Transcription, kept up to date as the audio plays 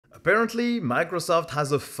Apparently, Microsoft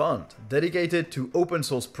has a fund dedicated to open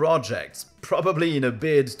source projects, probably in a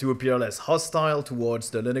bid to appear less hostile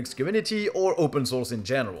towards the Linux community or open source in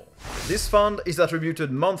general. This fund is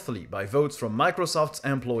attributed monthly by votes from Microsoft's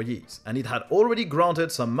employees, and it had already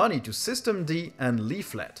granted some money to Systemd and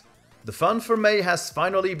Leaflet. The fund for May has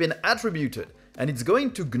finally been attributed, and it's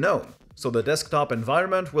going to GNOME, so the desktop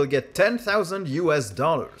environment will get $10,000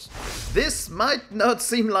 US. This might not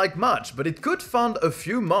seem like much, but it could fund a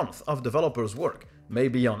few months of developers' work,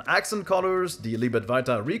 maybe on accent colors, the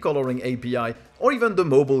libadwaita recoloring API, or even the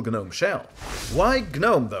Mobile GNOME shell. Why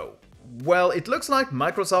GNOME though? Well, it looks like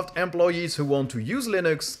Microsoft employees who want to use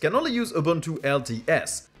Linux can only use Ubuntu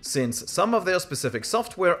LTS, since some of their specific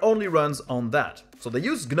software only runs on that, so they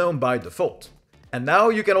use GNOME by default. And now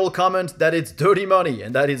you can all comment that it's dirty money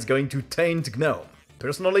and that it's going to taint GNOME.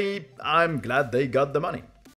 Personally, I'm glad they got the money.